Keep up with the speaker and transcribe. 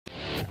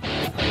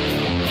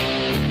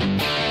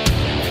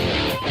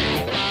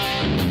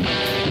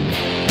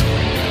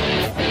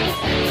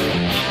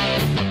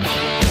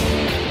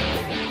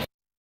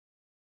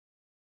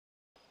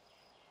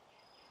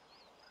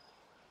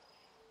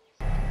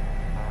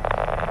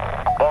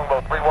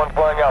1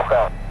 flying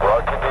outbound. For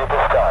RTB at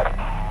this time.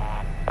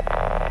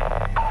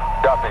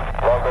 Copy.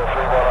 Longbow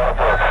 3-1 on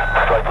approach.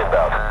 Strike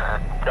inbound.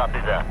 Copy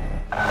that.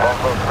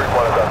 Longbow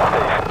 3-1 is on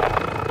station.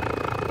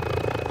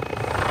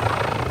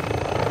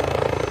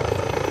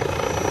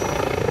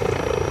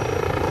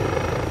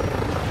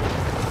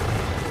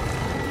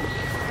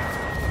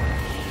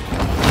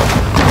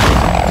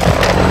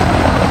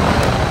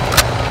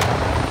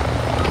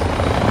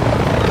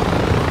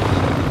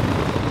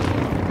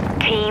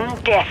 Team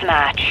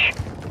deathmatch.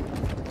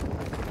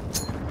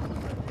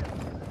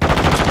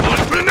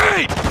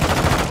 Grenade!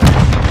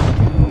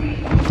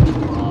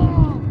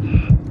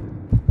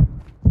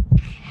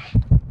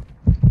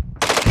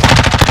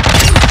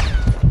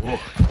 Whoa.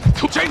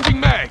 Changing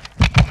mag!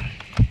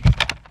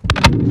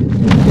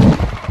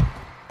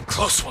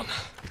 Close one.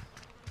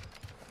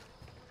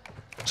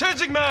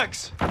 Changing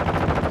mags!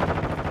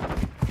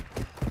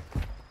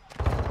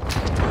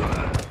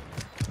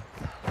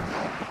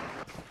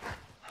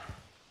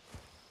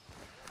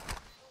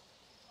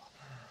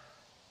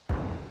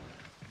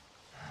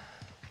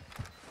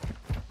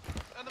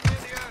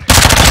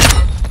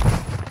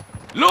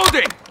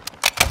 Loading!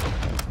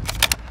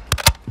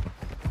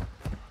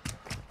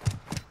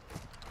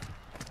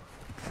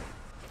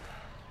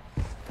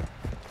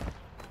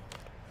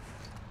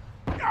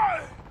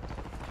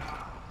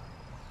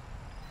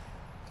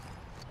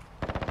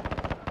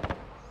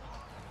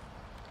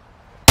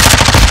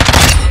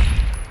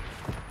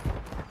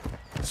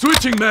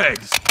 Switching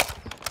mags!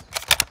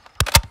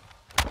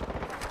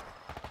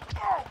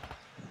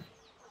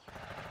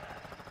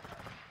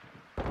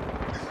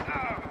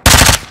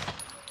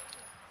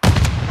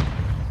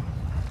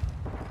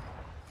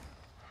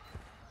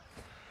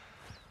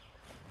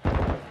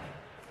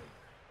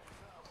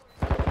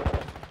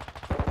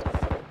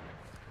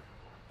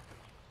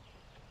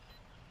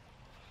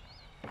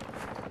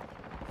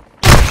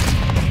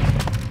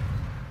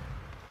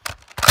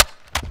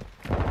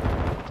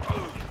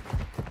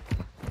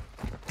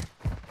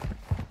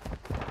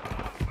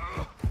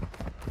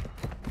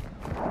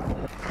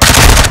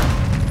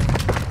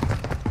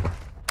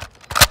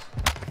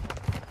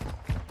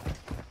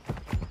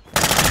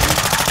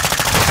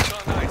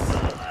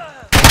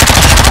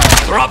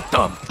 Drop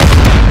them!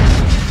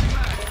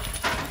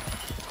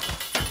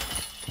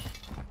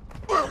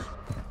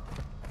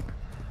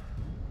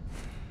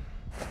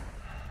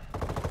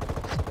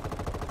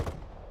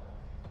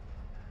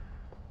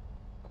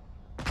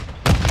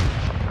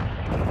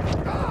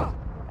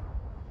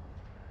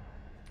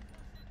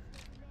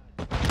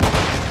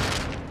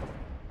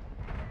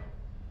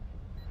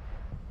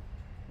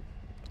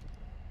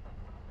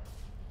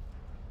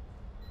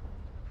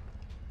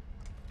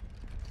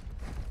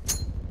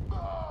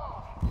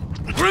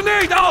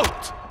 Grenade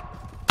out!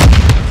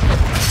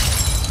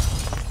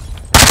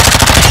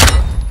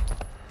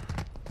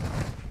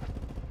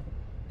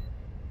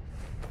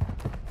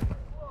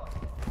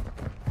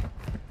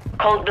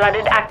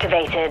 Cold-blooded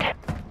activated.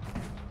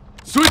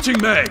 Switching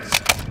mags!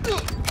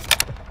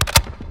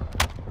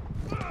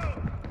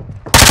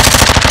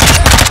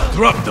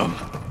 Drop them!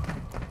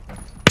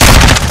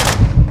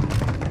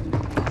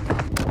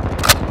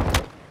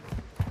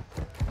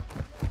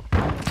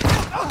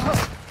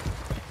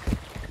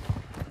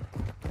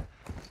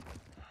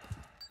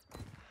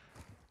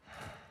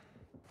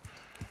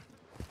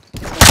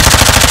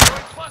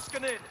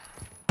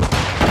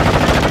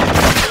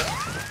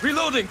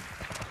 Reloading!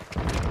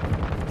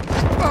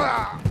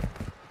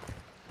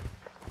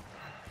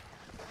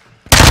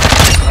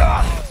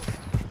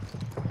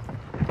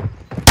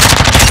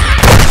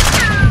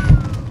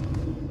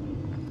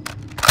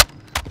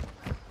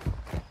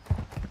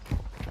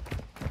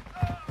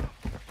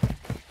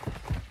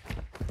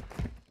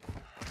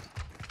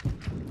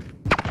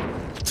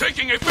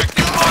 Taking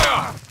effective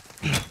fire!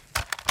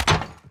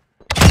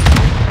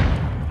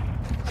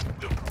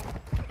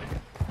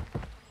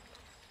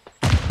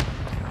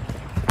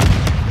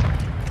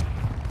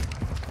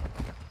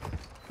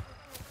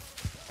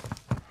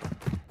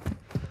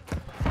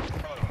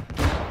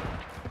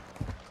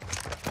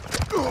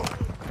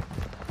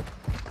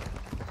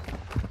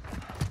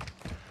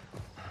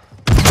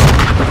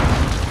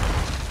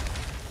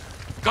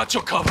 Got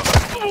your cover.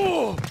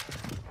 Oh!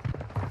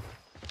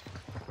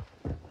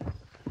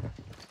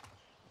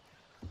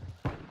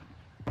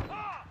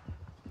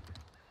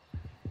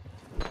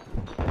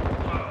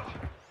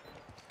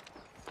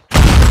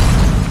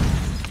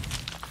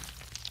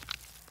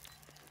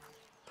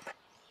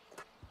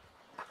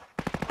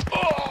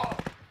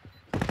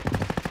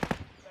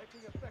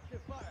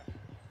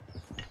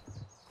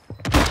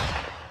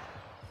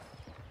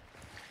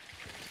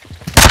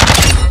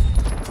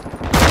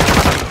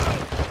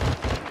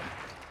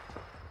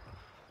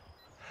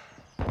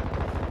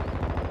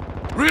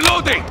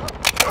 Reloading!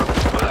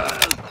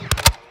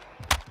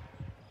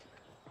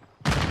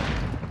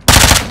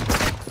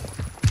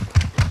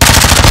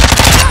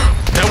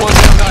 That was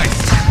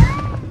nice.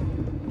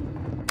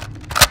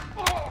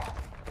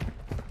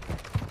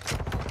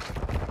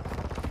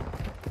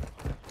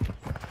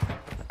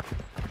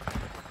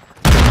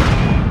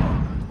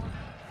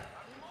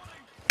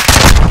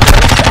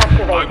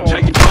 I'm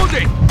activated. taking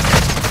loading!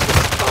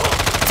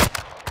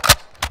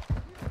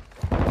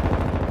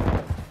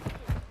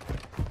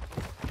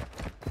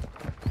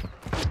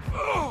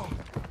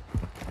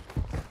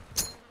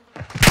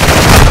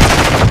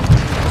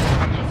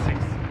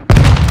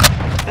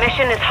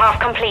 Mission is half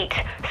complete.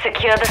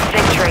 Secure this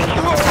victory.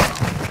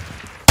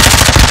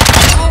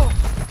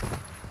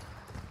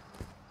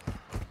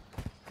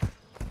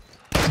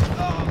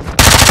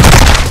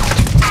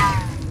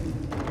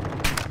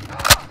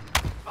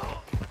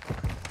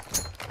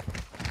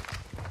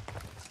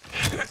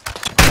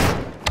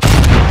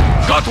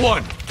 Got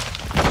one!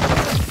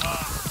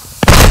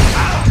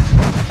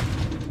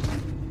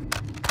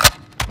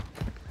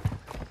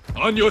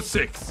 On your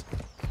six.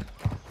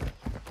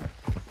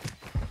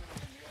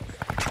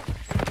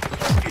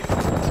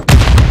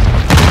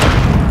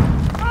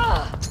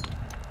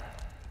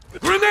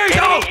 Grenade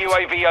out! Enemy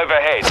UAV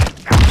overhead.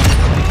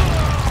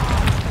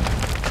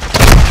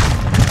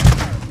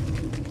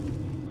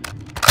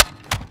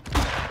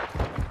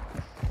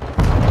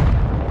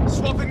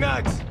 Swapping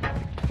mags.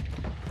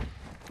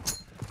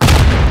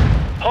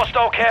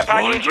 Hostile care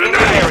package in the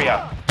grenade!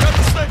 area. Got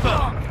the sniper!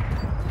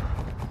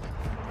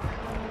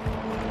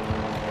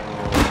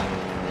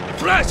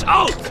 Flash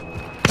out!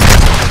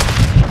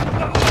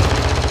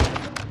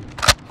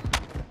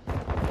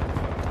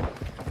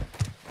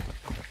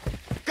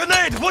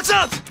 Grenade! Watch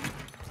out!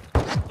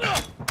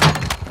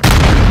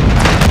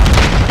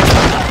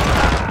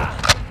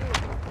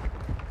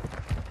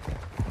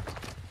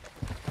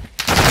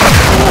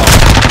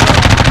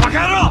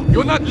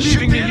 You're not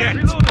leaving me yet!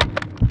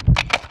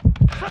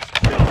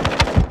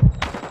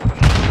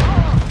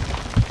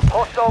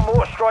 Hostile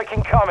mortar strike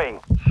incoming.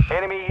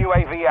 Enemy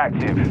UAV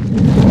active.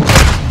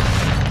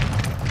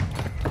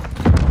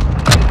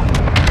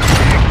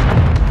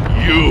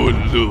 You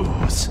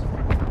lose.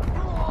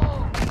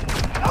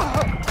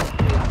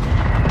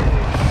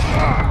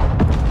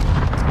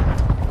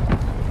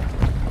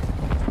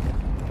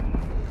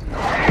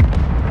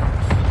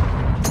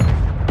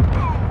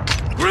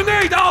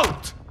 Grenade out!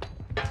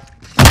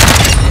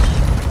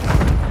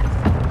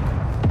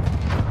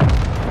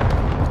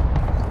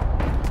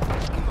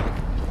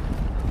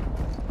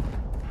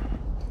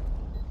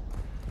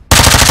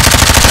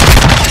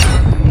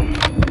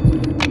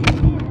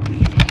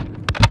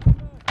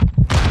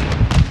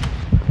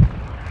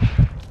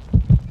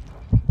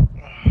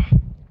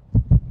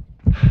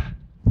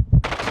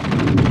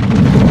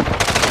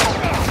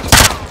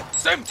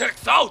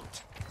 Semtex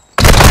out!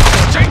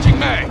 Changing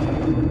mag!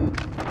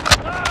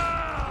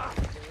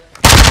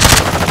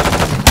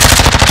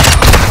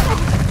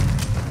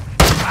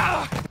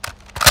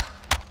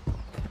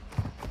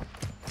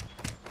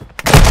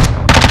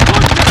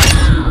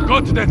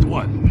 Got that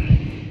one!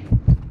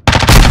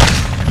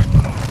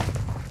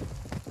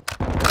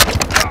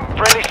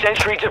 Friendly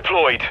sentry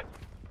deployed.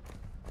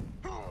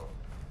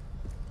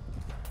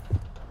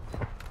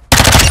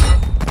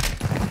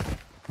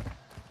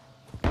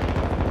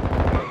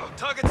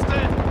 Target's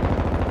dead!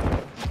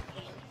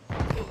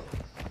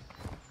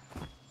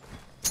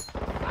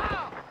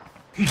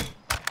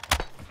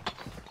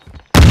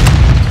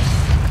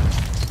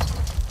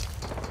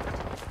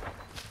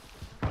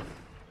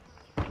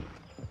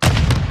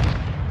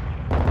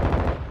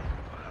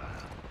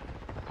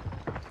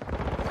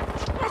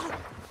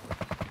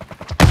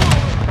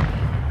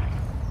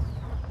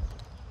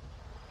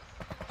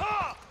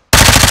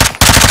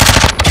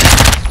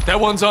 That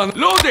one's on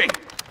loading!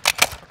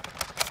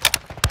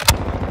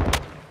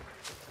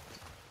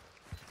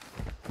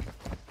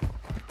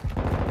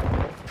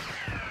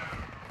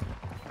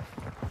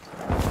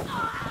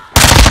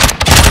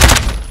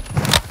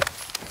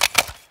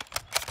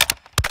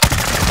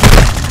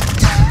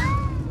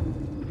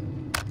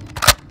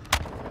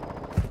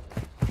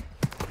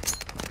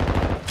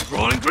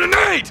 Throwing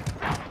grenade!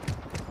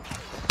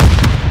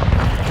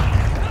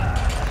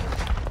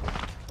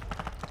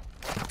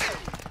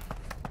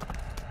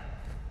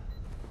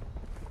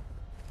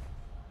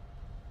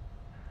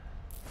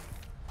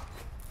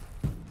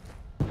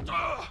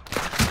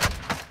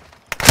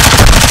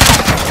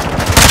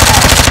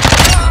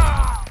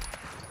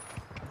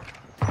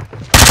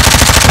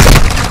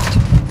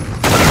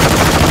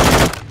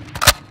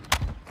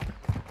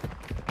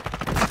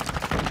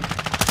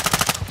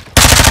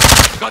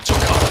 Got your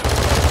cover.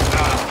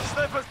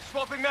 Sniper's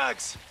swapping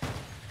mags.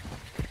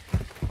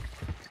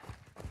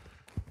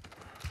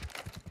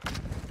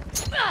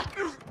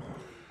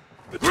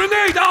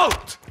 Grenade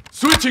out!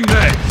 Switching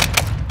mags.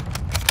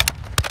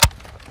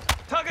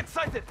 Target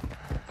sighted.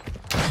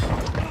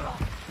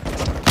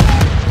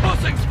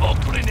 Tossing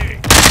smoke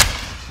grenade.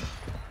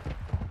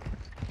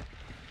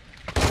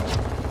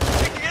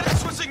 Taking it and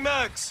switching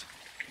mags.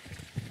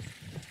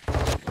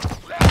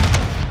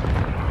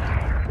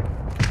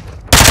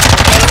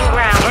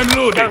 Ground. I'm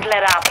loading. Don't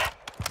let up.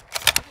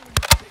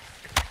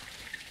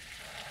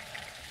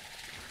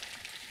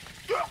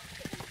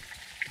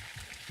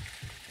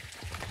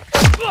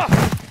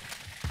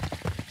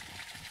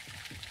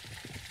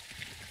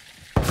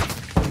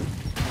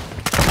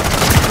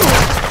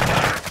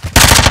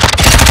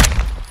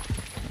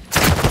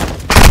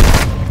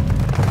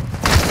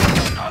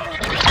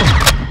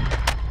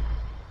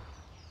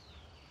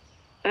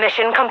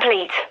 Mission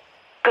complete.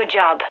 Good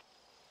job.